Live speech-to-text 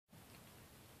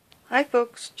Hi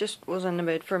folks, just was in the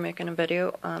mood for making a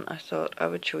video and I thought I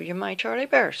would show you my Charlie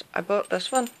Bears. I bought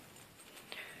this one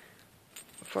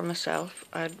for myself.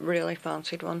 I'd really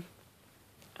fancied one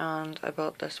and I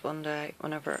bought this one day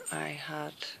whenever I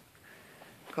had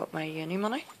got my uni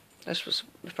money. This was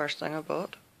the first thing I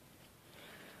bought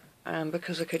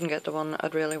because I couldn't get the one that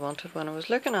I'd really wanted when I was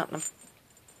looking at them.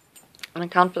 And I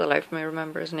can't for the life of me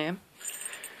remember his name.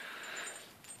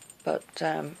 But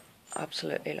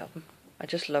absolutely love them. I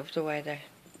just love the way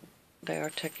they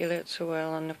articulate so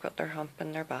well, and they've got their hump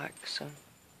in their backs, and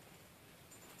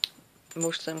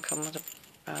most of them come with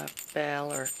a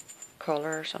bell or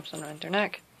collar or something around their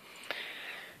neck.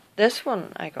 This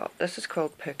one I got, this is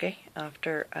called Pookie,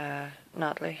 after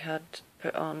Natalie had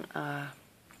put on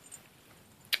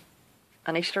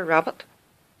an Easter rabbit,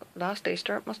 last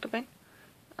Easter it must have been,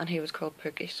 and he was called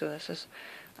Pookie, so this is,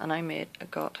 and I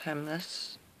got him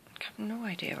this. I have no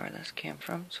idea where this came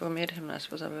from, so I made him this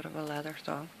with a bit of a leather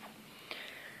thong.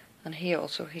 And he's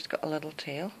got a little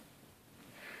tail.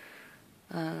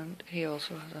 And he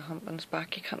also has a hump on his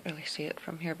back. You can't really see it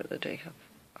from here, but they do have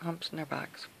humps in their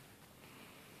backs.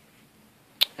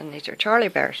 And these are Charlie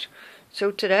Bears.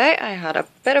 So today I had a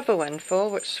bit of a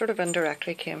windfall, which sort of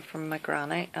indirectly came from my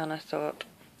granny, and I thought,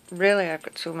 really I've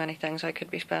got so many things I could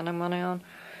be spending money on.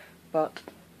 But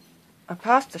I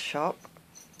passed the shop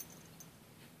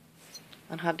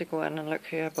and had to go in and look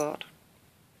who I bought.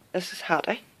 This is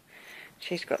Hattie.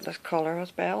 She's got this collar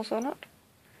with bells on it.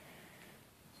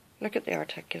 Look at the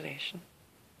articulation.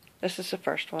 This is the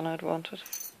first one I'd wanted.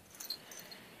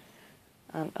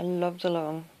 And I love the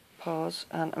long paws.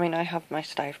 And I mean, I have my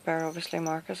Stiff Bear, obviously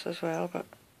Marcus as well, but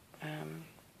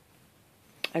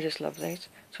I just love these.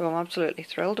 So I'm absolutely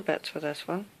thrilled to bits with this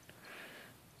one.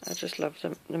 I just love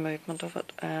the movement of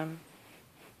it.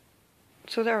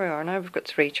 So there we are. Now we've got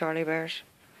 3 Charlie Bears.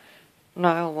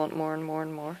 Now I'll want more and more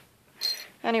and more.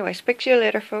 Anyway, speak to you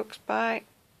later folks. Bye.